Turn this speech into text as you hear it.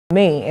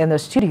Me in the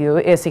studio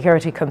is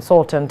security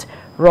consultant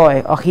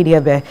Roy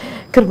Ohidiebe.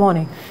 Good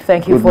morning.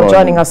 Thank you for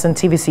joining us in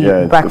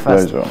TVC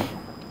Breakfast. It's a pleasure.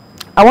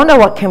 I wonder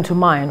what came to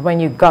mind when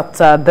you got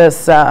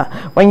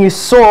when you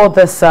saw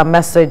this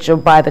message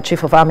by the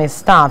Chief of Army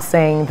Staff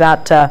saying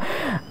that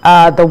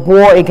the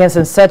war against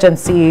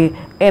insurgency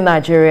in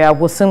Nigeria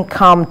will soon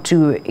come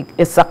to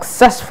a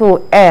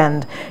successful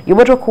end. You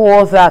would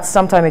recall that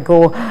some time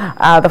ago,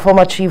 the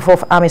former Chief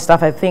of Army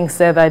Staff, I think,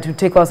 said that it would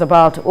take us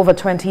about over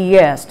 20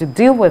 years to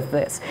deal with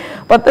this.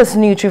 But this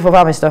new Chief of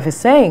Army Staff is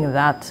saying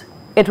that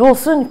it will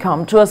soon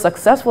come to a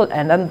successful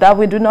end and that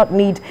we do not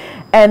need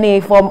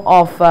any form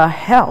of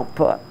help.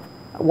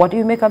 What do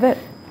you make of it?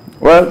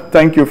 Well,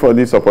 thank you for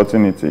this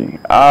opportunity.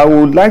 I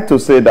would like to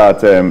say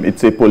that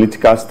it's a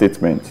political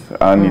statement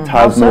and it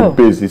has no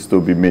basis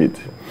to be made.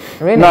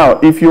 Really? Now,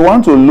 if you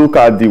want to look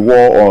at the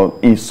war on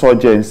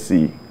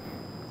insurgency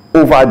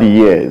over the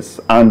years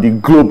and the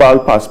global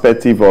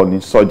perspective on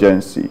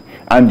insurgency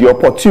and the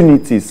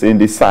opportunities in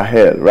the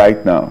Sahel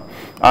right now,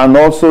 and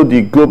also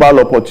the global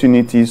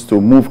opportunities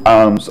to move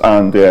arms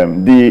and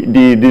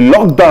the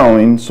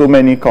lockdown in so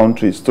many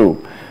countries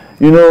too.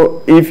 You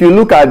know, if you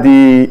look at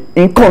the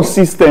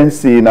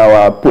inconsistency in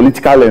our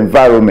political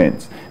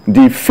environment,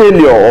 the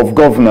failure of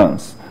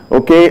governance,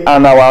 okay,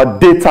 and our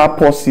data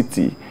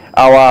paucity,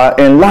 our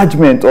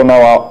enlargement on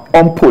our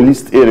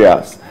unpoliced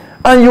areas,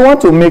 and you want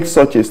to make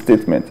such a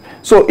statement.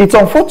 So it's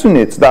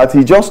unfortunate that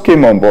he just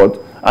came on board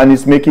and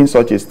is making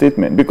such a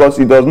statement because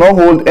it does not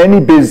hold any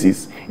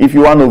basis if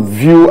you want to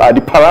view at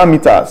the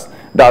parameters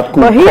that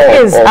could. But he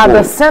is at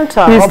the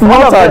center. He's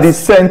not at the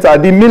center.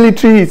 The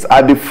military is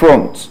at the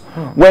front.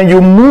 When you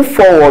move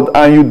forward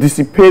and you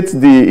dissipate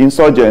the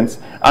insurgents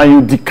and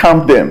you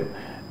decamp them,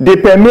 they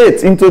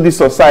permeate into the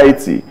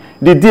society.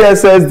 The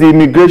DSS, the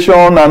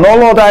immigration, and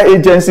all other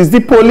agencies, the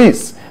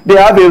police, they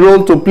have a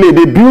role to play.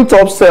 They built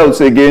up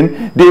cells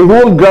again. They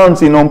hold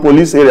grounds in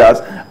unpoliced areas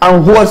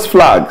and hoist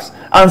flags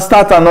and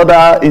start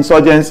another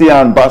insurgency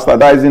and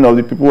bastardizing of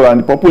the people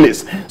and the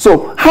populace.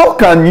 So how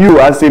can you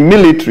as a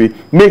military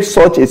make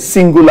such a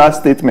singular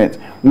statement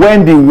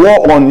when the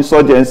war on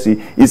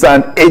insurgency is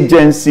an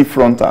agency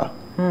frontal?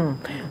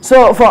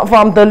 So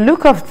from the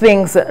look of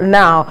things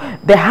now,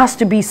 there has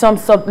to be some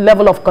sort of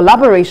level of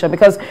collaboration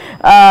because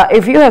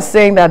if you are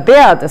saying that they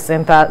are at the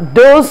center,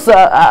 those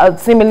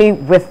seemingly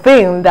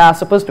within that are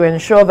supposed to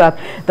ensure that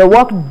the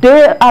work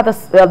they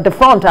at the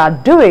front are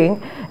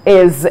doing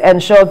is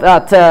ensure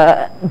that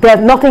there's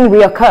nothing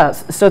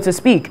reoccurs, so to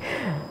speak.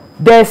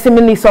 There's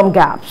seemingly some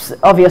gaps,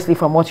 obviously,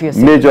 from what you're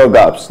saying. Major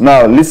gaps.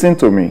 Now, listen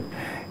to me.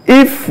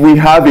 If we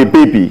have a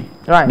baby,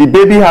 the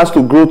baby has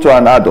to grow to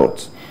an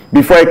adult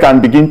before it can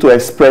begin to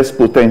express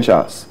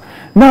potentials.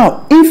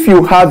 Now, if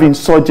you have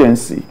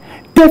insurgency,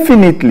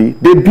 definitely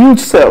they build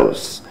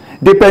cells,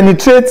 they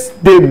penetrate,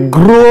 they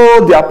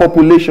grow their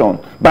population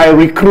by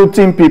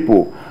recruiting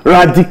people,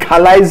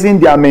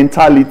 radicalizing their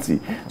mentality.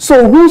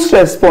 So whose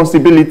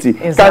responsibility?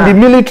 Can the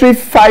military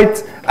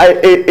fight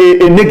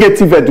a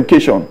negative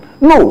education?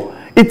 No.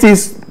 It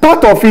is,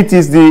 part of it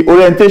is the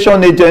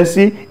orientation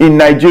agency in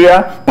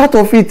Nigeria, part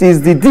of it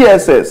is the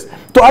DSS,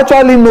 to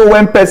actually know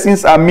when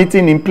persons are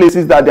meeting in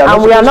places that they are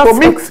not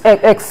supposed to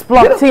meet.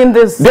 Exploiting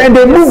this. Then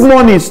they move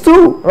monies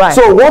too.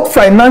 So what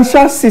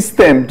financial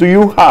system do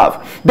you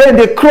have? Then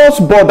they cross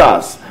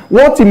borders.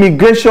 What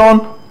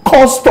immigration,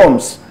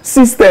 customs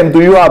system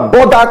do you have?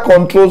 Border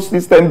control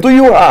system do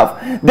you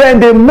have? Then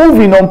they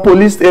move in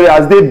unpoliced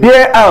areas. They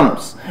bear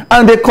arms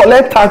and they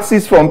collect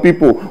taxes from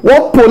people.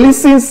 What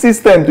policing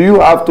system do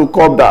you have to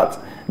curb that?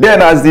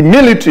 Then as the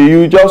military,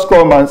 you just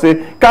come and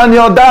say, can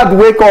your dad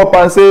wake up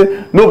and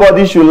say,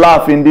 nobody should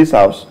laugh in this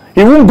house?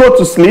 He won't go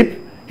to sleep.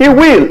 He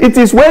will. It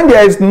is when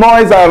there is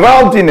noise and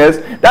rowdiness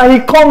that he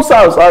comes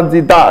out as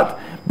the dad.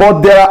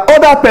 But there are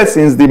other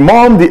persons, the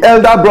mom, the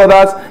elder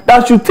brothers,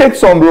 that should take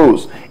some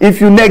roles.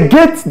 If you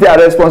negate their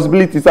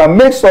responsibilities and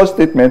make such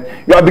statements,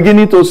 you are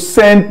beginning to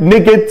send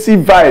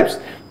negative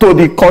vibes to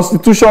the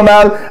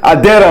constitutional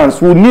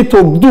adherents we need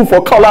to do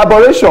for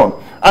collaboration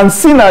and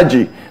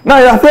synergy. Now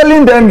you are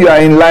telling them you are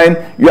in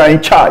line, you are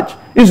in charge.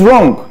 It's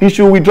wrong. He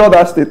should withdraw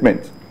that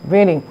statement.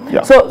 Really?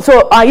 Yeah.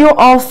 So are you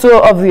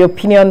also of the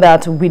opinion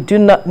that we do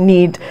not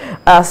need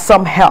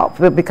some help?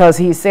 Because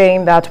he's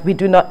saying that we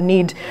do not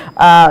need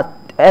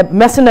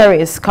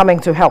mercenaries coming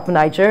to help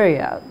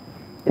Nigeria.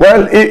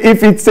 Well,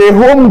 if it's a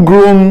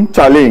homegrown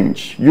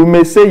challenge, you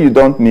may say you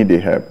don't need the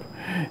help.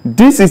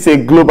 This is a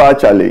global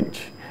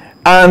challenge.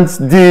 And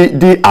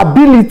the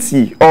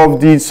ability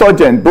of the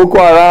insurgent, Boko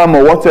Haram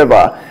or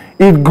whatever,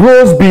 it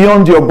grows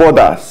beyond your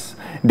borders.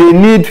 They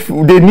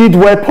need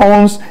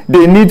weapons,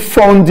 they need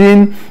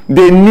funding,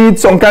 they need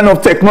some kind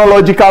of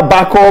technological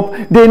backup,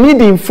 they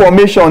need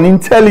information,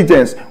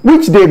 intelligence,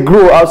 which they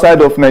grow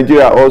outside of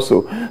Nigeria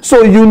also.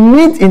 So you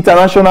need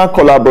international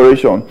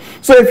collaboration.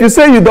 So if you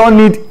say you don't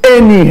need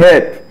any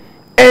help,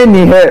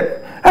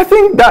 I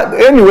think that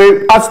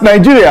anyway, as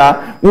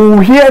Nigeria, we will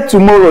hear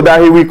tomorrow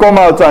that he will come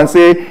out and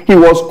say he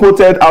was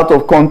quoted out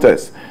of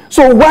context.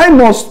 So why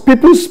must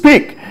people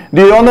speak?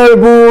 the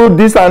honorable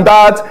this and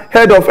that,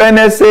 head of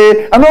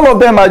NSA, and all of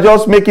them are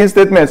just making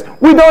statements.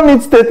 We don't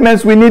need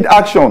statements, we need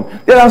action.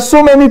 There are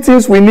so many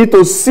things we need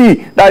to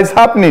see that is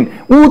happening.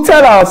 We will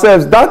tell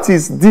ourselves that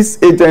is this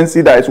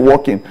agency that is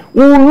working.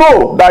 We will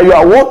know that you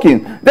are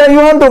working. Then you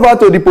hand over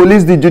to the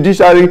police, the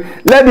judiciary,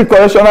 let the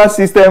correctional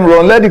system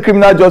run, let the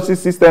criminal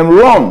justice system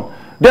run.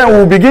 Then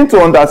we'll begin to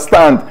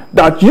understand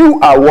that you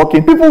are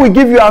working. People will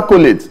give you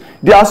accolades.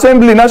 The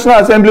Assembly, National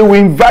Assembly, will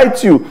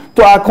invite you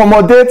to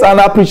accommodate and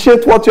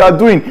appreciate what you are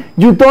doing.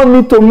 You don't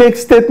need to make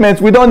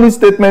statements. We don't need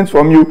statements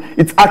from you.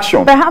 It's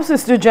action. Perhaps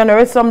it's to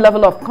generate some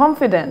level of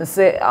confidence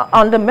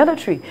on the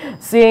military,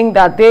 seeing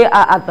that they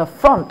are at the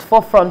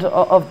forefront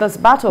of this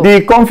battle.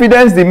 The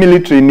confidence the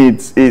military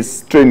needs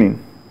is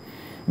training.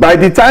 By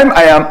the time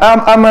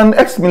I'm an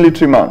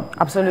ex-military man.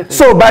 Absolutely.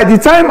 So by the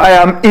time I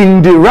am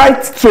in the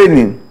right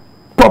training,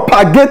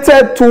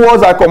 propagated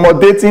towards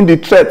accommodating the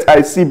threat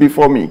I see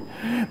before me,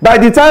 by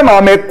the time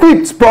I'm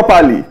equipped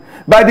properly,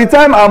 by the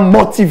time I'm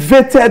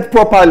motivated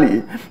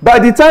properly, by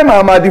the time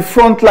I'm at the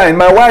front line,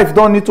 my wife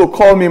don't need to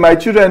call me, my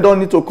children don't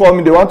need to call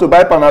me, they want to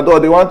buy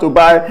Panadol, they want to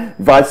buy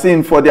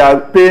vaccine for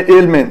their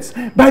ailments.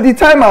 By the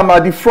time I'm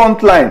at the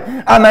front line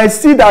and I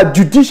see that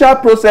judicial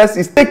process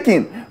is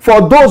taken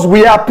for those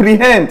we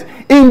apprehend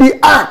in the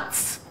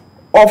acts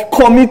of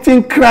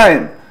committing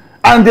crime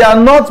and they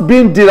are not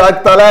being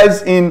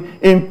de-radicalized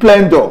in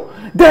splendor,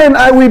 then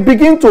I will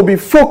begin to be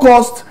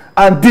focused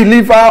and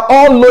deliver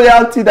all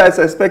loyalty that is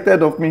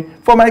expected of me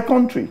for my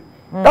country.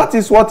 That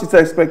is what is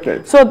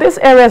expected. So these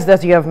areas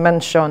that you have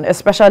mentioned,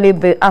 especially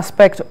the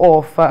aspect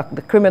of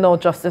the criminal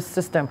justice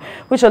system,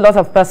 which a lot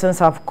of persons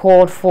have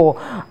called for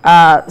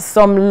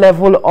some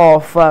level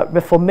of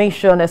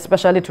reformation,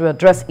 especially to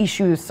address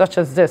issues such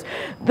as this.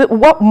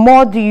 What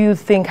more do you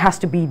think has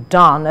to be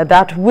done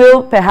that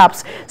will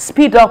perhaps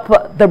speed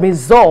up the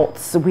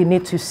results we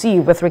need to see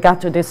with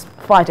regard to this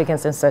fight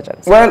against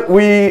insurgents? Well,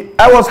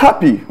 I was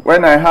happy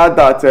when I heard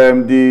that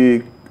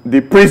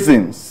the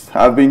prisons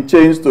have been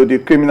changed to the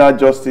criminal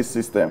justice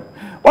system.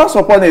 Once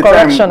upon a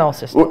correctional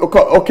system.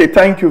 Okay,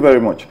 thank you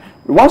very much.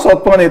 Once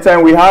upon a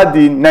time, we had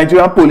the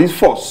Nigerian police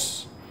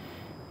force.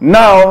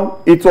 Now,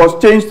 it was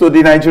changed to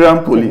the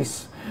Nigerian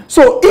police.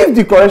 So, if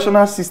the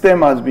correctional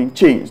system has been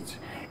changed,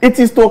 it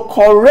is to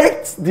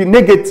correct the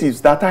negatives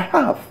that I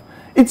have.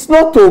 It's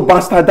not to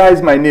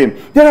bastardize my name.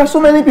 There are so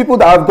many people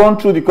that have gone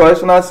through the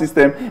correctional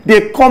system.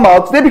 They come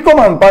out, they become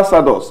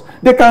ambassadors.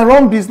 They can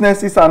run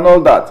businesses and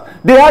all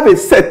that. They have a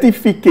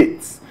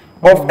certificate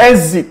of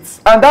exit.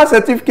 And that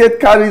certificate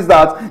carries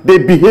that they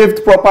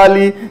behaved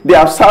properly, they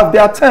have served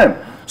their term.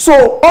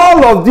 So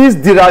all of these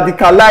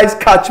de-radicalized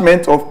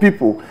catchment of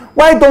people,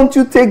 why don't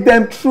you take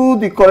them through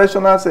the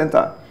correctional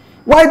center?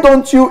 Why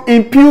don't you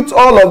impute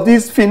all of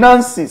these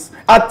finances,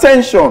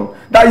 attention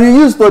that you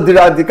use to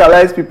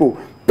de-radicalize people?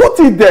 Put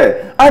it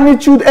there, and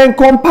it should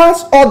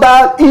encompass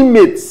other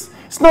inmates.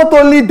 It's not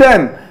only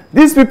them.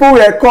 These people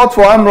were caught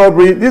for armed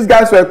robbery. These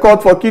guys were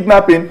caught for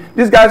kidnapping.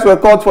 These guys were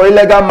caught for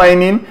illegal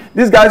mining.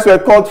 These guys were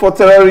caught for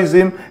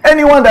terrorism.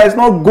 Anyone that is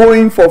not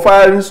going for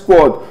firing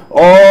squad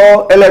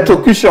or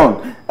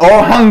electrocution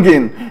or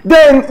hanging,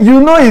 then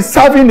you know he's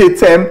serving a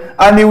term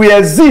and he will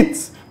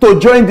exit to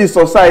join the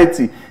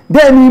society.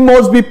 Then he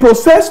must be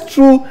processed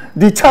through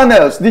the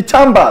channels, the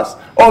chambers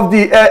of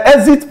the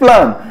exit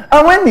plan.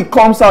 And when he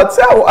comes out,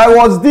 say, oh, I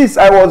was this,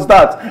 I was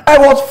that. I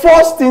was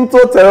forced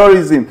into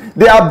terrorism.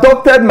 They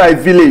abducted my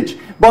village,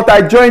 but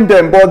I joined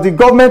them, but the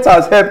government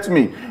has helped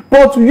me.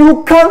 But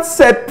you can't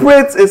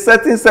separate a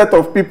certain set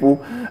of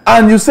people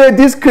and you say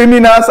these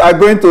criminals are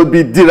going to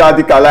be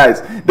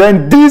de-radicalized.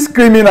 Then these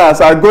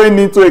criminals are going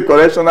into a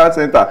correctional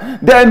center.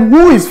 Then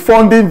who is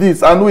funding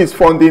this and who is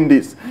funding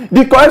this?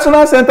 The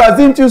correctional centers,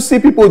 didn't you see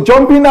people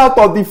jumping out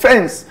of the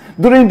fence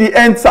during the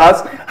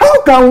EndSARS?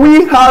 How can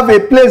we have a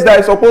place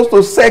that is supposed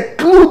to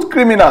seclude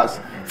criminals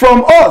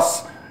from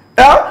us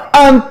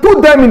and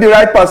put them in the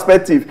right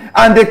perspective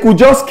and they could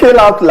just scale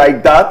out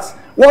like that?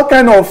 What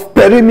kind of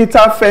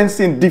perimeter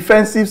fencing,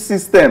 defensive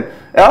system?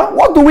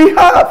 What do we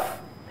have?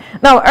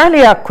 Now,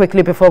 earlier,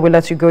 quickly before we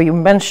let you go, you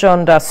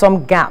mentioned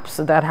some gaps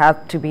that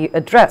had to be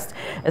addressed,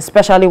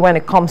 especially when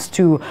it comes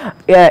to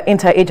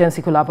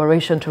interagency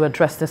collaboration to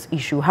address this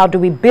issue. How do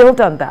we build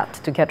on that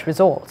to get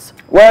results?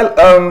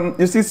 Well,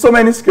 you see so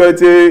many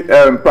security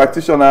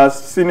practitioners,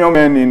 senior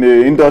men in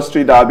the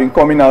industry that have been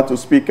coming out to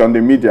speak on the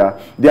media.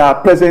 They are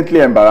presently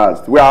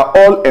embarrassed. We are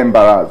all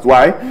embarrassed.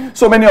 Why?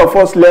 So many of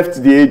us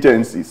left the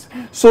agencies.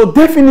 So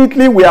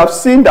definitely we have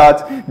seen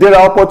that there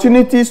are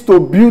opportunities to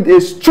build a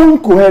strong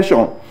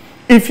cohesion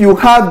if you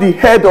have the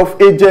head of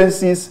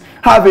agencies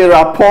have a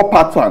rapport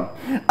pattern.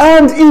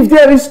 And if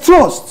there is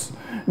trust,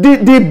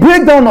 the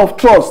breakdown of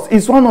trust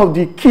is one of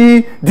the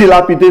key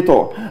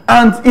dilapidator.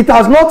 And it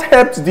has not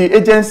helped the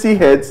agency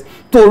heads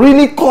to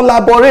really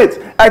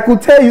collaborate. I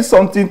could tell you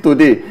something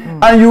today,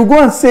 and you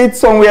go and say it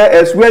somewhere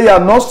else where you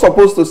are not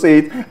supposed to say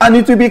it, and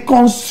it will be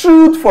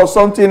construed for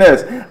something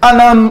else.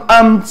 And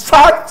I'm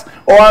sacked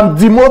or I'm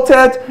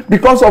demoted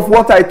because of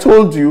what I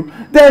told you.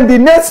 Then the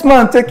next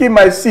man taking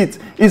my seat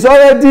is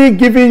already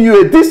giving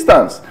you a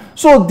distance.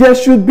 So there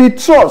should be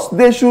trust.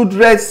 They should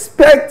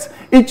respect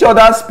each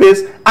other's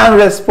space and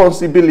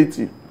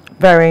responsibility.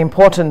 Very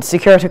important.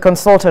 Security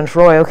consultant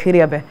Roy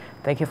Okiliabe,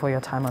 thank you for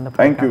your time on the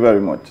program. Thank you very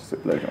much. It's a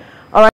pleasure. All right.